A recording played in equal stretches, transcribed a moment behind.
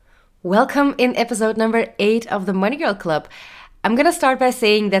Welcome in episode number 8 of the Money Girl Club. I'm going to start by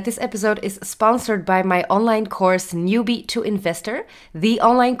saying that this episode is sponsored by my online course Newbie to Investor, the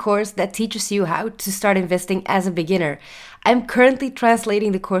online course that teaches you how to start investing as a beginner. I'm currently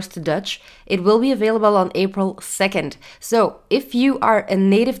translating the course to Dutch. It will be available on April 2nd. So if you are a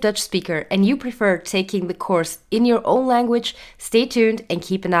native Dutch speaker and you prefer taking the course in your own language, stay tuned and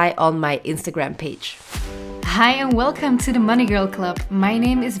keep an eye on my Instagram page. Hi and welcome to the Money Girl Club. My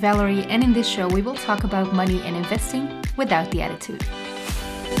name is Valerie and in this show we will talk about money and investing without the attitude.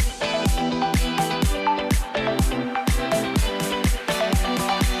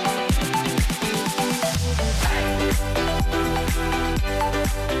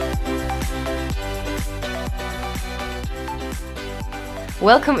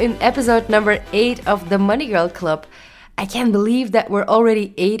 Welcome in episode number 8 of the Money Girl Club. I can't believe that we're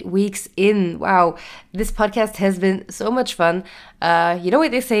already 8 weeks in. Wow, this podcast has been so much fun. You know what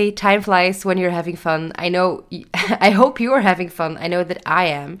they say, time flies when you're having fun. I know, I hope you are having fun. I know that I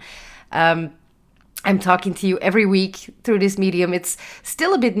am. I'm talking to you every week through this medium. It's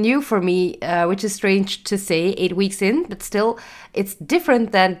still a bit new for me, which is strange to say 8 weeks in, but still it's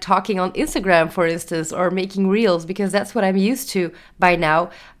different than talking on Instagram, for instance, or making reels, because that's what I'm used to by now.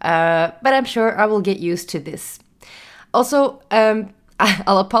 But I'm sure I will get used to this. Also,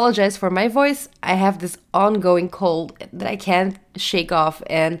 I'll apologize for my voice. I have this ongoing cold that I can't shake off,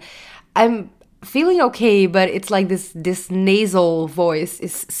 and I'm feeling okay, but it's like this nasal voice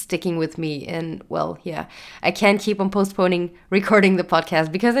is sticking with me. And well, yeah, I can't keep on postponing recording the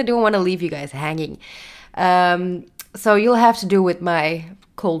podcast because I don't want to leave you guys hanging. So you'll have to do with my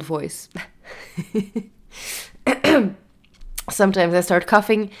cold voice. Sometimes I start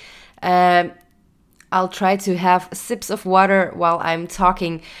coughing. I'll try to have sips of water while I'm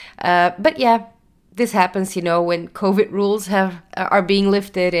talking. But yeah, this happens, you know, when COVID rules are being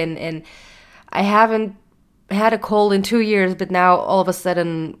lifted and I haven't had a cold in 2 years, but now all of a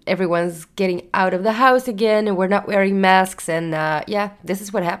sudden everyone's getting out of the house again and we're not wearing masks. And yeah, this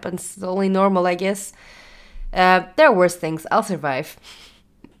is what happens. It's only normal, I guess. There are worse things. I'll survive.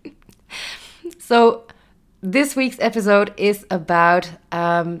 So this week's episode is about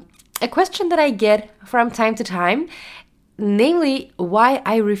a question that I get from time to time, namely why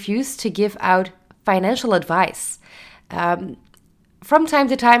I refuse to give out financial advice. From time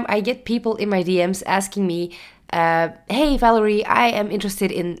to time, I get people in my DMs asking me, hey, Valerie, I am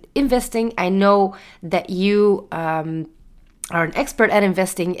interested in investing. I know that you are an expert at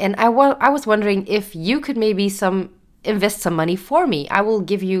investing, and I was wondering if you could maybe invest some money for me. I will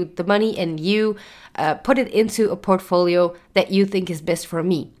give you the money and you put it into a portfolio that you think is best for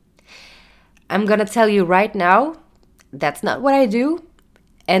me. I'm gonna tell you right now, that's not what I do,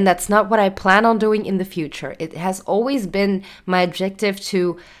 and that's not what I plan on doing in the future. It has always been my objective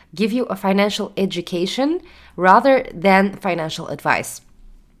to give you a financial education rather than financial advice.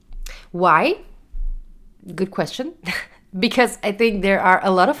 Why? Good question. Because I think there are a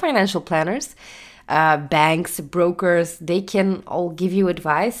lot of financial planners, banks, brokers, they can all give you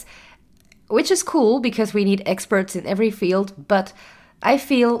advice, which is cool because we need experts in every field, but I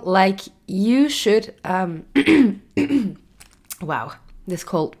feel like you should, wow, this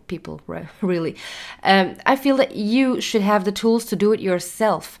cold, people, really. I feel that you should have the tools to do it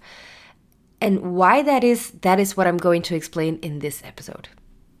yourself. And why that is what I'm going to explain in this episode.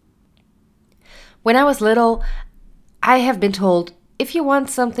 When I was little, I have been told, if you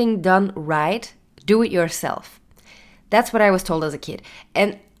want something done right, do it yourself. That's what I was told as a kid.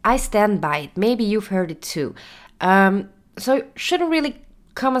 And I stand by it. Maybe you've heard it too. So it shouldn't really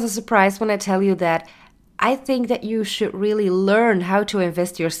come as a surprise when I tell you that I think that you should really learn how to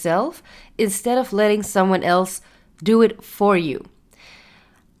invest yourself instead of letting someone else do it for you.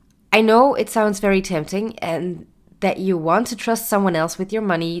 I know it sounds very tempting and that you want to trust someone else with your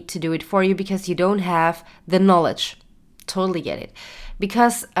money to do it for you because you don't have the knowledge. Totally get it.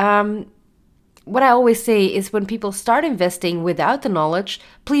 Because what I always say is when people start investing without the knowledge,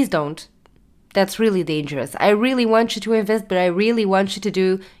 please don't. That's really dangerous. I really want you to invest, but I really want you to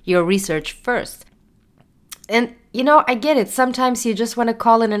do your research first. And, you know, I get it. Sometimes you just want to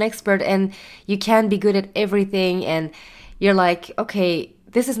call in an expert and you can't be good at everything. And you're like, okay,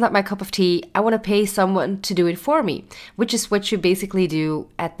 this is not my cup of tea. I want to pay someone to do it for me, which is what you basically do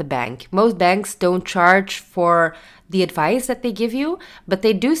at the bank. Most banks don't charge for the advice that they give you, but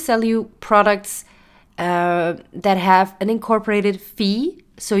they do sell you products that have an incorporated fee.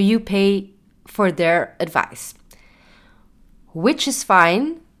 So you pay for their advice, which is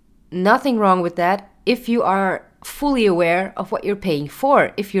fine. Nothing wrong with that if you are fully aware of what you're paying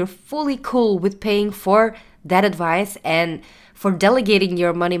for, if you're fully cool with paying for that advice and for delegating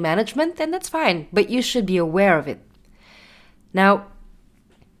your money management, then that's fine, but you should be aware of it. Now,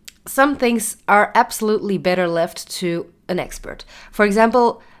 some things are absolutely better left to an expert. For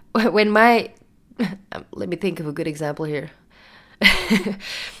example, when my let me think of a good example here.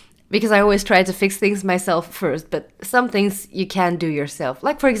 Because I always try to fix things myself first, but some things you can do yourself.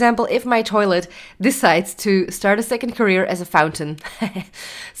 Like, for example, if my toilet decides to start a second career as a fountain,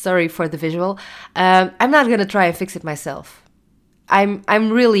 sorry for the visual, I'm not gonna try and fix it myself.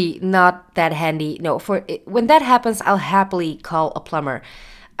 I'm really not that handy. No, when that happens, I'll happily call a plumber.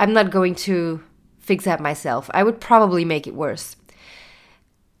 I'm not going to fix that myself. I would probably make it worse.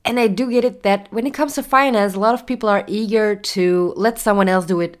 And I do get it that when it comes to finance, a lot of people are eager to let someone else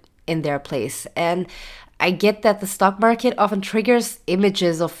do it in their place. And I get that the stock market often triggers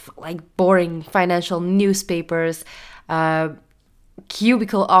images of like boring financial newspapers,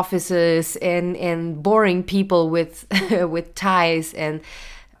 cubicle offices, and boring people with with ties and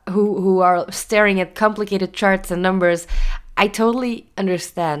who are staring at complicated charts and numbers. I totally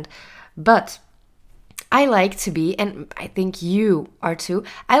understand, but I like to be, and I think you are too,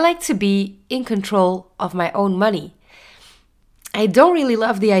 I like to be in control of my own money. I don't really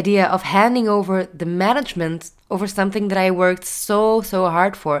love the idea of handing over the management over something that I worked so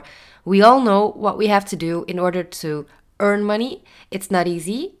hard for. We all know what we have to do in order to earn money. It's not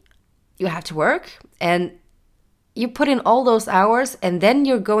easy. You have to work and you put in all those hours, and then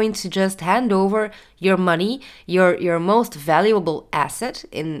you're going to just hand over your money, your most valuable asset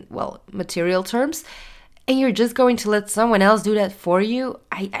in, well, material terms, and you're just going to let someone else do that for you.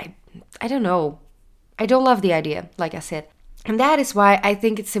 I don't know. I don't love the idea, like I said. And that is why I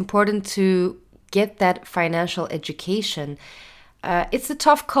think it's important to get that financial education. It's a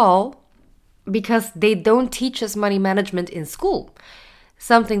tough call because they don't teach us money management in school.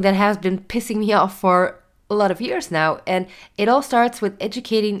 Something that has been pissing me off for a lot of years now. And it all starts with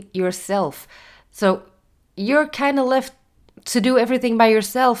educating yourself. So you're kind of left to do everything by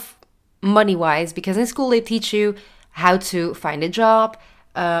yourself money-wise, because in school they teach you how to find a job,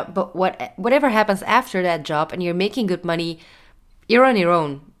 but whatever happens after that job and you're making good money, you're on your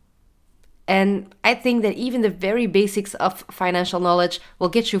own. And I think that even the very basics of financial knowledge will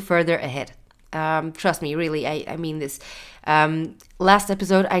get you further ahead. Trust me, really, I mean this. Last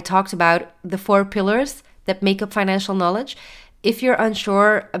episode, I talked about the 4 pillars that make up financial knowledge. If you're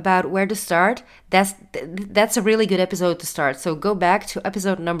unsure about where to start, that's a really good episode to start. So go back to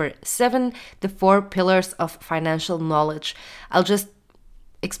episode number 7, the 4 pillars of financial knowledge. I'll just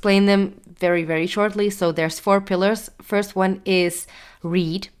explain them very shortly. So there's 4 pillars. First one is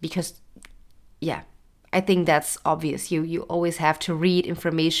read, because yeah, I think that's obvious. You always have to read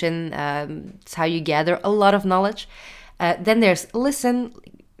information. It's how you gather a lot of knowledge. Then there's listen.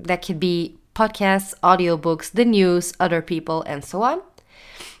 That could be podcasts, audiobooks, the news, other people, and so on.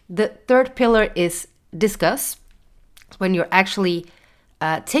 The third pillar is discuss. When you're actually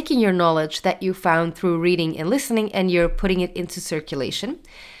taking your knowledge that you found through reading and listening and you're putting it into circulation,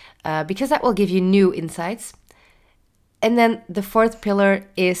 because that will give you new insights. And then the fourth pillar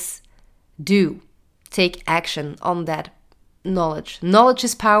is do. Take action on that knowledge. Knowledge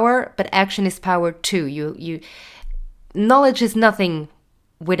is power, but action is power too. Knowledge is nothing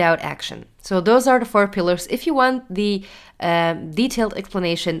without action. So those are the 4 pillars. If you want the detailed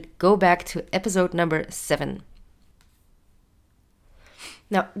explanation, go back to episode number 7.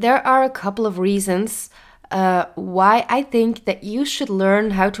 Now, there are a couple of reasons why I think that you should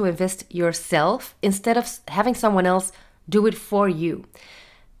learn how to invest yourself instead of having someone else do it for you.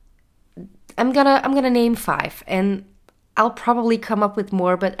 I'm gonna name 5, and I'll probably come up with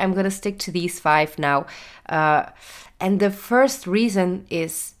more, but I'm gonna stick to these 5 now. And the first reason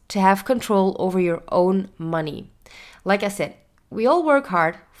is to have control over your own money. Like I said, we all work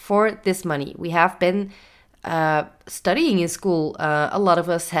hard for this money. We have been studying in school. A lot of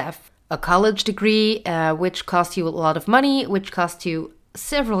us have a college degree, which cost you a lot of money, which cost you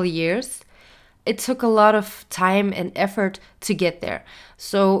several years. It took a lot of time and effort to get there.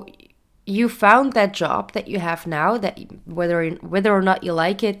 So you found that job that you have now, that whether or not you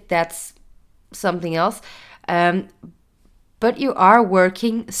like it, that's something else. But you are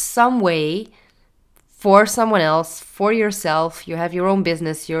working some way for someone else, for yourself. You have your own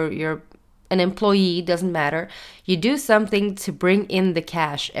business. You're an employee, doesn't matter. You do something to bring in the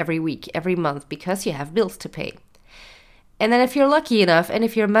cash every week, every month, because you have bills to pay. And then if you're lucky enough, and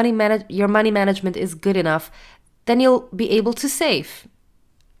if your money management is good enough, then you'll be able to save.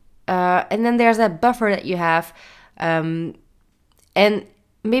 And then there's that buffer that you have. And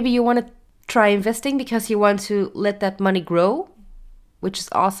maybe you want to try investing because you want to let that money grow, which is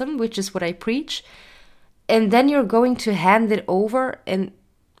awesome, which is what I preach. and then you're going to hand it over, and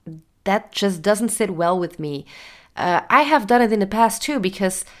that just doesn't sit well with me. I have done it in the past too,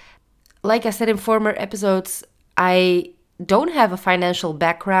 because like I said in former episodes, I don't have a financial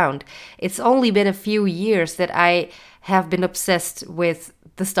background. It's only been a few years that I have been obsessed with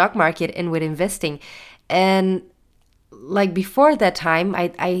the stock market and with investing. And like before that time,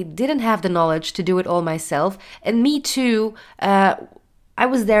 I didn't have the knowledge to do it all myself. And me too, I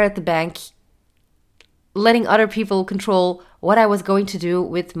was there at the bank letting other people control what I was going to do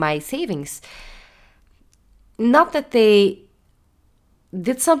with my savings. Not that they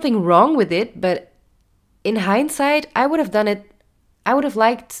did something wrong with it, but in hindsight, I would have done it. I would have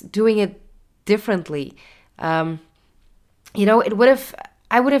liked doing it differently. It would have.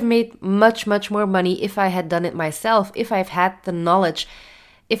 I would have made much, much more money if I had done it myself. If I've had the knowledge,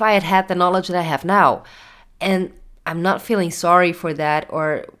 if I had had the knowledge that I have now, and I'm not feeling sorry for that.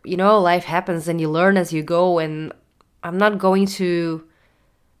 Or life happens and you learn as you go, and I'm not going to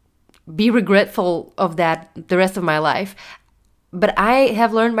be regretful of that the rest of my life. But I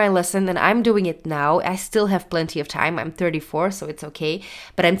have learned my lesson and I'm doing it now. I still have plenty of time. I'm 34, so it's okay.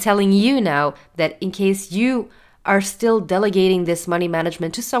 But I'm telling you now that in case you are still delegating this money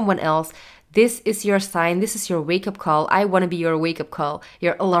management to someone else, this is your sign. This is your wake-up call. I want to be your wake-up call,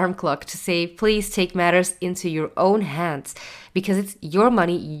 your alarm clock to say, please take matters into your own hands, because it's your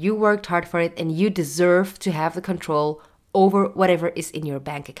money. You worked hard for it and you deserve to have the control over whatever is in your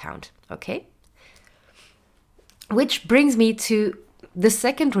bank account. Okay? Which brings me to the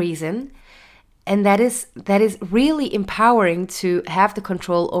second reason, and that is really empowering to have the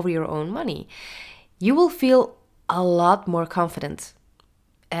control over your own money. You will feel a lot more confident.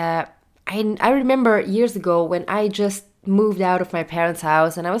 I remember years ago when I just moved out of my parents'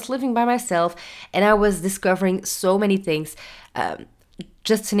 house and I was living by myself, and I was discovering so many things.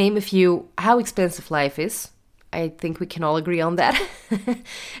 Just to name a few, how expensive life is. I think we can all agree on that.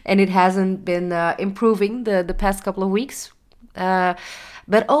 And it hasn't been improving the past couple of weeks.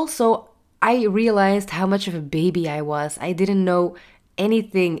 But also, I realized how much of a baby I was. I didn't know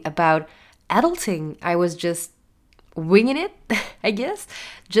anything about adulting. I was just winging it, I guess,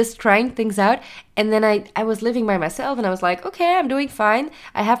 just trying things out. And then I was living by myself and I was like, okay, I'm doing fine.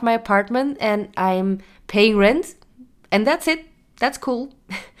 I have my apartment and I'm paying rent, and that's it. That's cool.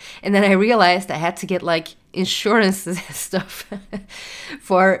 And then I realized I had to get like insurance and stuff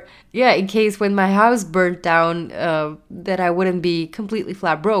for, in case when my house burnt down, that I wouldn't be completely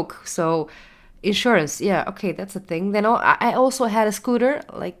flat broke. So insurance, okay, that's a thing. Then I also had a scooter,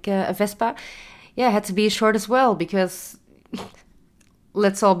 like a Vespa. I had to be insured as well, because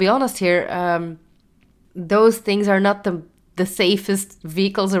let's all be honest here, those things are not the safest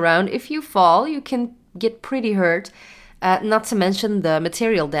vehicles around. If you fall, you can get pretty hurt. Not to mention the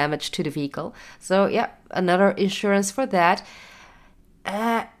material damage to the vehicle. So another insurance for that.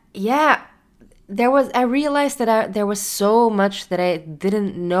 I realized that there was so much that I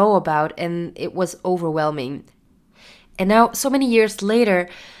didn't know about, and it was overwhelming. And now, so many years later,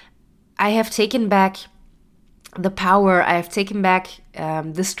 I have taken back the power. I have taken back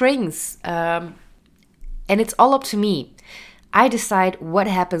the strings, and it's all up to me. I decide what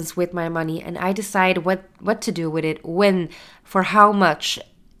happens with my money, and I decide what to do with it, when, for how much,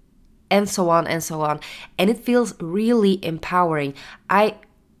 and so on and so on. And it feels really empowering. I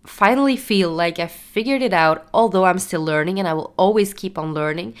finally feel like I figured it out, although I'm still learning and I will always keep on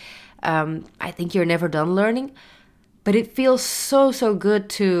learning. I think you're never done learning, but it feels so, so good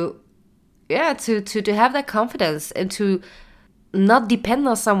to have that confidence and to not depend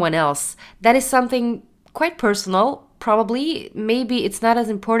on someone else. That is something quite personal. Probably, maybe it's not as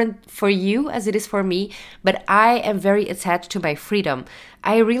important for you as it is for me, but I am very attached to my freedom.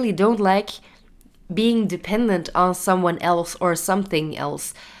 I really don't like being dependent on someone else or something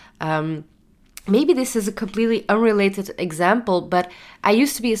else. Maybe this is a completely unrelated example, but I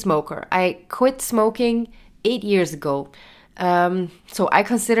used to be a smoker. I quit smoking 8 years ago. So I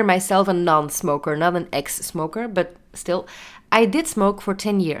consider myself a non-smoker, not an ex-smoker, but still, I did smoke for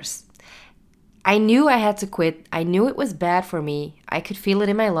 10 years. I knew I had to quit. I knew it was bad for me. I could feel it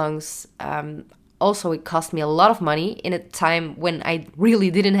in my lungs. Also, it cost me a lot of money in a time when I really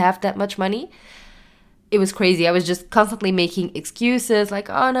didn't have that much money. It was crazy. I was just constantly making excuses like,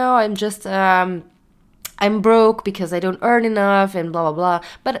 oh no, I'm broke because I don't earn enough and blah, blah, blah.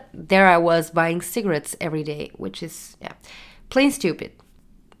 But there I was buying cigarettes every day, which is, plain stupid.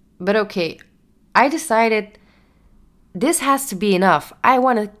 But okay, I decided this has to be enough. I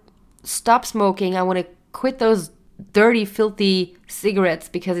want to stop smoking. I want to quit those dirty, filthy cigarettes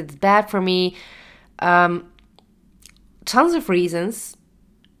because it's bad for me. Tons of reasons.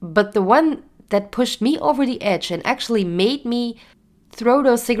 But the one that pushed me over the edge and actually made me throw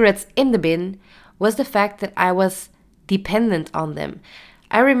those cigarettes in the bin was the fact that I was dependent on them.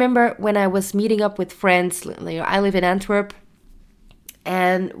 I remember when I was meeting up with friends, I live in Antwerp,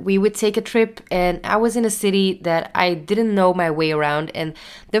 and we would take a trip, and I was in a city that I didn't know my way around, and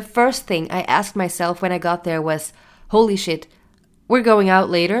the first thing I asked myself when I got there was, holy shit, we're going out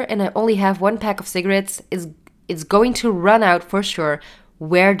later and I only have one pack of cigarettes. It's going to run out for sure.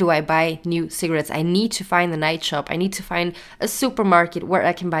 Where do I buy new cigarettes? I need to find a night shop. I need to find a supermarket where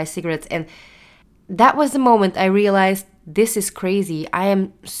I can buy cigarettes. And that was the moment I realized this is crazy. I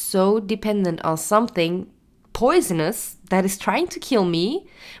am so dependent on something poisonous that is trying to kill me,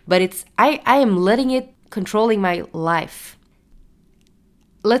 but I am letting it controlling my life.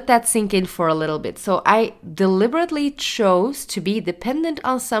 Let that sink in for a little bit. So I deliberately chose to be dependent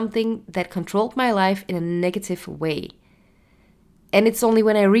on something that controlled my life in a negative way. And it's only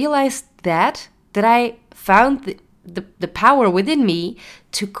when I realized that I found the power within me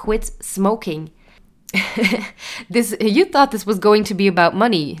to quit smoking. You thought this was going to be about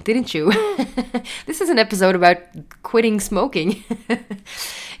money, didn't you? This is an episode about quitting smoking.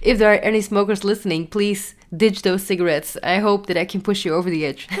 If there are any smokers listening, please ditch those cigarettes. I hope that I can push you over the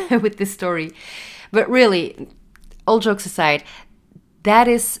edge with this story. But really, all jokes aside, that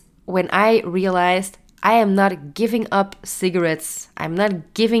is when I realized I am not giving up cigarettes. I'm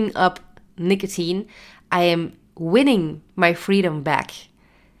not giving up nicotine. I am winning my freedom back.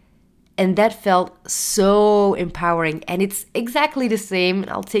 And that felt so empowering. And it's exactly the same.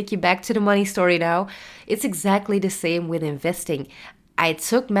 I'll take you back to the money story now. It's exactly the same with investing. I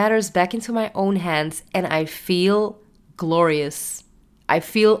took matters back into my own hands and I feel glorious. I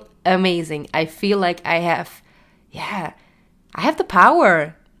feel amazing. I feel like I have the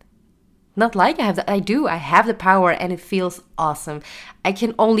power. Not like I have I do. I have the power and it feels awesome. I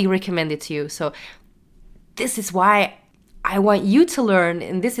can only recommend it to you. So this is why I want you to learn,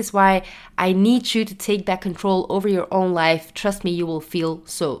 and this is why I need you to take back control over your own life. Trust me, you will feel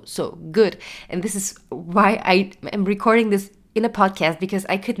so good. And this is why I am recording this in a podcast, because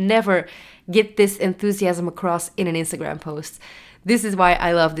I could never get this enthusiasm across in an Instagram post. This is why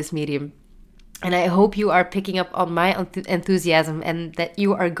I love this medium. And I hope you are picking up on my enthusiasm and that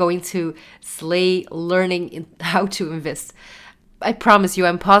you are going to slay learning in how to invest. I promise you,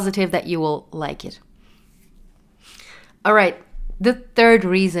 I'm positive that you will like it. All right, the third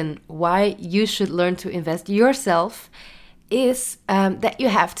reason why you should learn to invest yourself is that you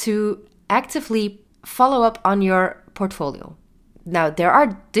have to actively follow up on your portfolio. Now, there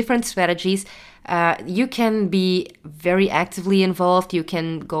are different strategies. You can be very actively involved. You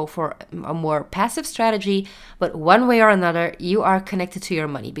can go for a more passive strategy, but one way or another, you are connected to your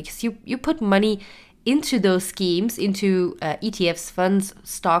money because you put money into those schemes, into ETFs, funds,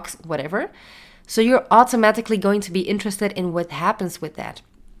 stocks, whatever. So you're automatically going to be interested in what happens with that.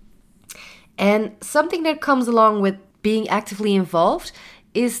 And something that comes along with being actively involved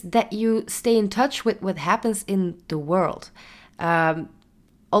is that you stay in touch with what happens in the world.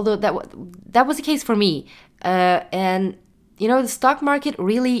 Although that was the case for me. And, the stock market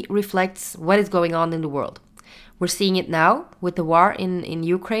really reflects what is going on in the world. We're seeing it now with the war in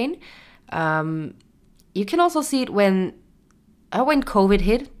Ukraine. You can also see it when COVID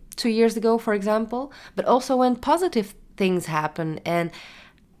hit 2 years ago, for example, but also when positive things happen. And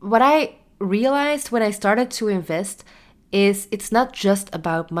what I realized when I started to invest is it's not just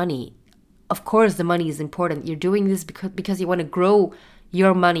about money. Of course, the money is important. You're doing this because you want to grow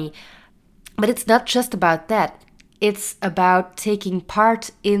your money. But it's not just about that. It's about taking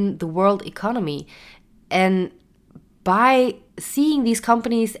part in the world economy. And by seeing these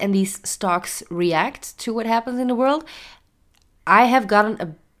companies and these stocks react to what happens in the world, I have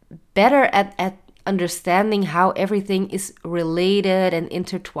gotten better at understanding how everything is related and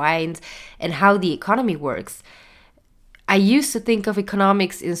intertwined and how the economy works. I used to think of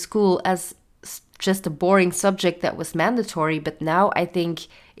economics in school as just a boring subject that was mandatory, but now I think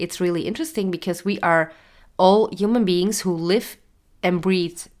it's really interesting because we are all human beings who live and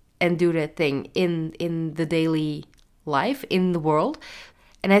breathe and do their thing in the daily life, in the world.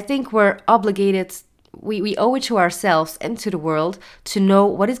 And I think we're obligated, we owe it to ourselves and to the world to know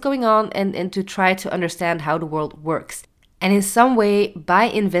what is going on and to try to understand how the world works. And in some way, by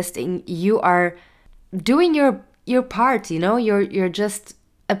investing, you are doing your part, you're just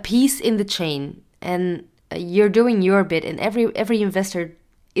a piece in the chain, and you're doing your bit, and every investor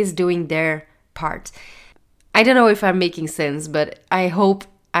is doing their part. I don't know if I'm making sense, but I hope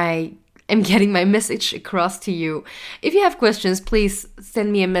I am getting my message across to you. If you have questions, please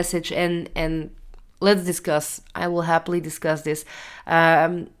send me a message and let's discuss. I will happily discuss this.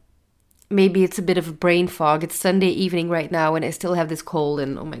 maybe it's a bit of a brain fog. It's Sunday evening right now and I still have this cold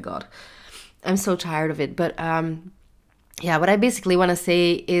and oh my God, I'm so tired of it. But yeah, what I basically want to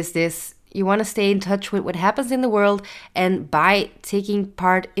say is this. You want to stay in touch with what happens in the world, and by taking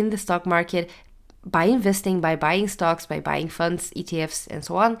part in the stock market, by investing, by buying stocks, by buying funds, ETFs, and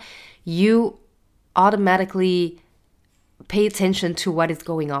so on, you automatically pay attention to what is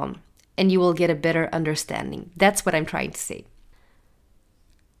going on and you will get a better understanding. That's what I'm trying to say.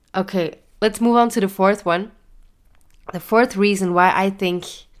 Okay, let's move on to the fourth one. The fourth reason why I think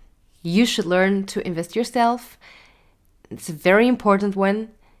you should learn to invest yourself. It's a very important one.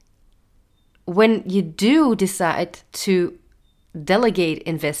 When you do decide to delegate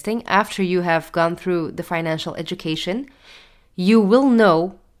investing after you have gone through the financial education, you will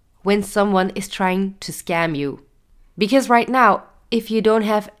know when someone is trying to scam you. Because right now, if you don't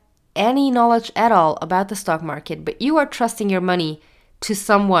have any knowledge at all about the stock market, but you are trusting your money to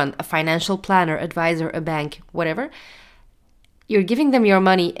someone, a financial planner, advisor, a bank, whatever, you're giving them your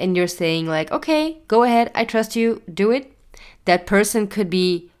money and you're saying like, okay, go ahead, I trust you, do it. That person could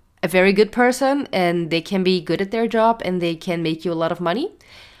be a very good person and they can be good at their job and they can make you a lot of money.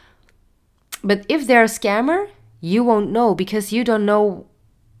 But if they're a scammer, you won't know because you don't know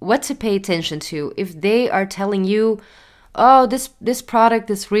what to pay attention to. If they are telling you, oh, this product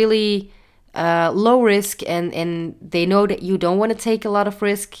is really low risk and they know that you don't want to take a lot of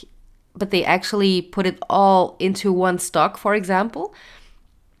risk, but they actually put it all into one stock, for example,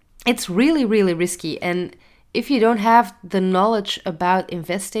 it's really, really risky. And if you don't have the knowledge about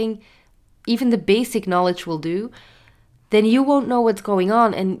investing, even the basic knowledge will do, then you won't know what's going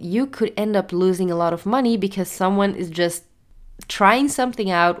on and you could end up losing a lot of money because someone is just trying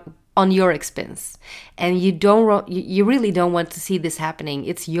something out on your expense. And you really don't want to see this happening.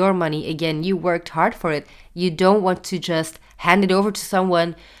 It's your money. Again, you worked hard for it. You don't want to just hand it over to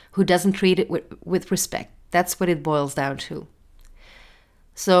someone who doesn't treat it with respect. That's what it boils down to.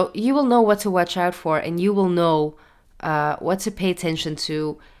 So you will know what to watch out for and you will know what to pay attention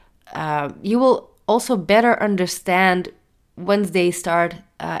to. You will also better understand once they start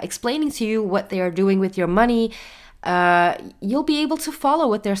explaining to you what they are doing with your money. You'll be able to follow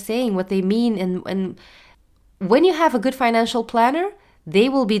what they're saying, what they mean. And when you have a good financial planner, they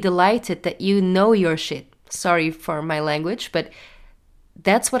will be delighted that you know your shit. Sorry for my language, but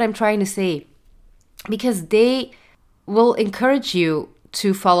that's what I'm trying to say. Because they will encourage you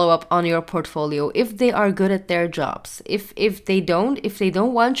to follow up on your portfolio if they are good at their jobs. If they don't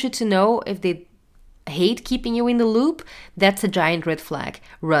want you to know, if they hate keeping you in the loop, that's a giant red flag.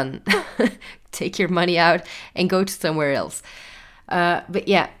 Run. Take your money out and go to somewhere else. But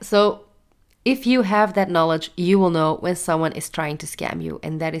yeah, so if you have that knowledge, you will know when someone is trying to scam you.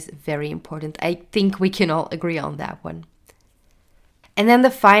 And that is very important. I think we can all agree on that one. And then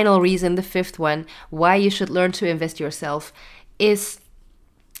the final reason, the fifth one, why you should learn to invest yourself is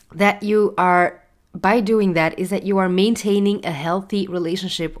that you are, by doing that, is that you are maintaining a healthy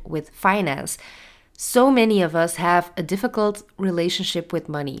relationship with finance. So many of us have a difficult relationship with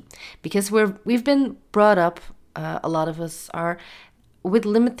money because we've been brought up, a lot of us are, with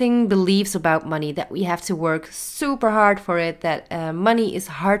limiting beliefs about money, that we have to work super hard for it, that money is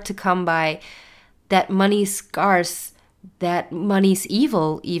hard to come by, that money is scarce, that money's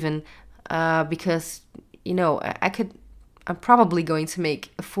evil even, because, you know, I'm probably going to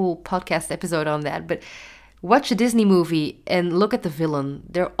make a full podcast episode on that, but watch a Disney movie and look at the villain.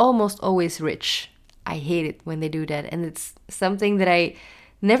 They're almost always rich. I hate it when they do that. And it's something that I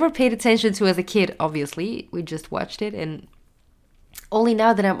never paid attention to as a kid, obviously. We just watched it. And only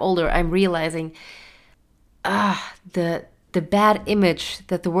now that I'm older, I'm realizing the bad image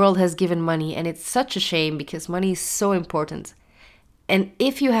that the world has given money. And it's such a shame because money is so important. And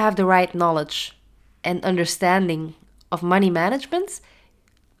if you have the right knowledge and understanding of money management,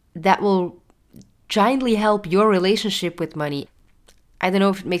 that will giantly help your relationship with money. I don't know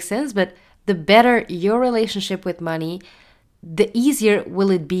if it makes sense, but the better your relationship with money, the easier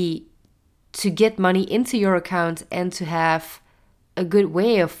will it be to get money into your account and to have a good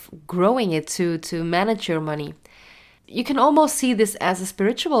way of growing it, to manage your money. You can almost see this as a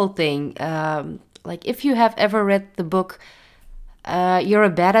spiritual thing. Like if you have ever read the book You're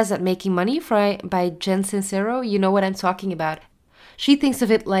a Badass at Making Money by Jen Sincero, you know what I'm talking about. She thinks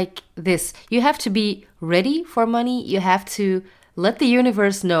of it like this. You have to be ready for money. You have to let the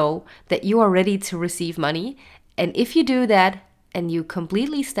universe know that you are ready to receive money. And if you do that and you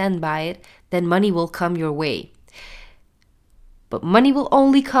completely stand by it, then money will come your way. But money will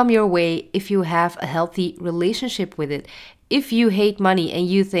only come your way if you have a healthy relationship with it. If you hate money and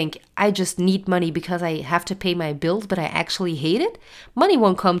you think, I just need money because I have to pay my bills, but I actually hate it, money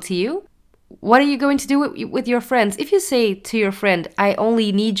won't come to you. what are you going to do with your friends? If you say to your friend, I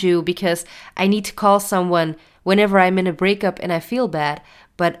only need you because I need to call someone whenever I'm in a breakup and I feel bad,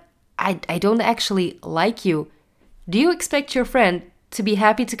 but I don't actually like you, do you expect your friend to be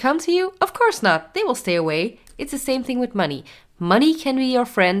happy to come to you? Of course not. They will stay away. It's the same thing with money. Money can be your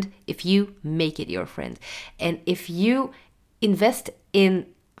friend if you make it your friend. And if you invest in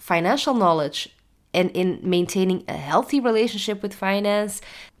financial knowledge and in maintaining a healthy relationship with finance,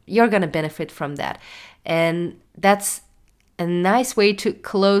 you're going to benefit from that. And that's a nice way to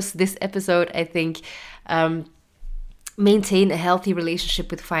close this episode, I think. Maintain a healthy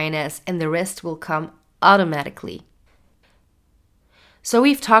relationship with finance, and the rest will come automatically. So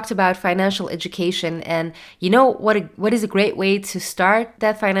we've talked about financial education, and you know what is a great way to start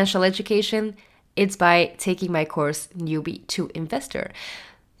that financial education? It's by taking my course, Newbie to Investor.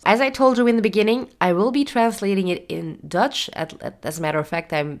 As I told you in the beginning, I will be translating it in Dutch. As a matter of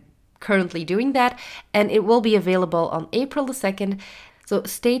fact, I'm currently doing that, and it will be available on April the 2nd. So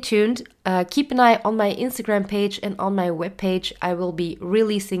stay tuned. Keep an eye on my Instagram page and on my webpage. I will be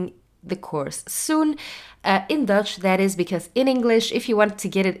releasing the course soon. In Dutch, that is, because in English, if you want to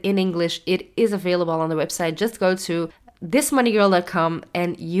get it in English, it is available on the website. Just go to thismoneygirl.com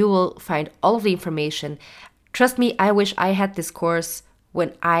and you will find all of the information. Trust me, I wish I had this course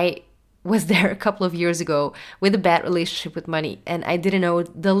when I was there a couple of years ago with a bad relationship with money and I didn't know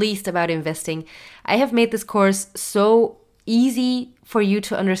the least about investing. I have made this course so easy for you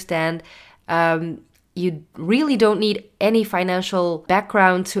to understand. You really don't need any financial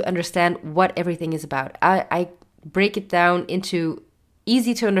background to understand what everything is about. I break it down into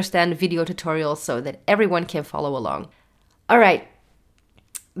easy to understand video tutorials so that everyone can follow along. All right,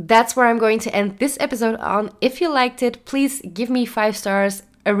 that's where I'm going to end this episode on. If you liked it, please give me 5 stars.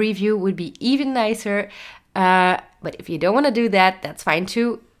 A review would be even nicer. But if you don't want to do that, that's fine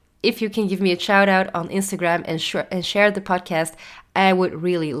too. If you can give me a shout out on Instagram and share the podcast, I would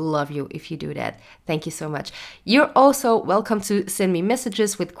really love you if you do that. Thank you so much. You're also welcome to send me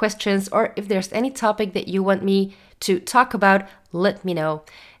messages with questions, or if there's any topic that you want me to talk about, let me know.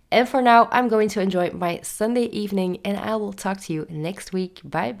 And for now, I'm going to enjoy my Sunday evening and I will talk to you next week.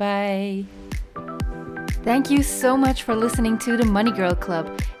 Bye bye. Thank you so much for listening to the Money Girl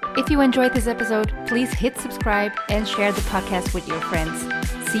Club. If you enjoyed this episode, please hit subscribe and share the podcast with your friends.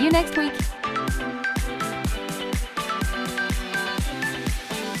 See you next week.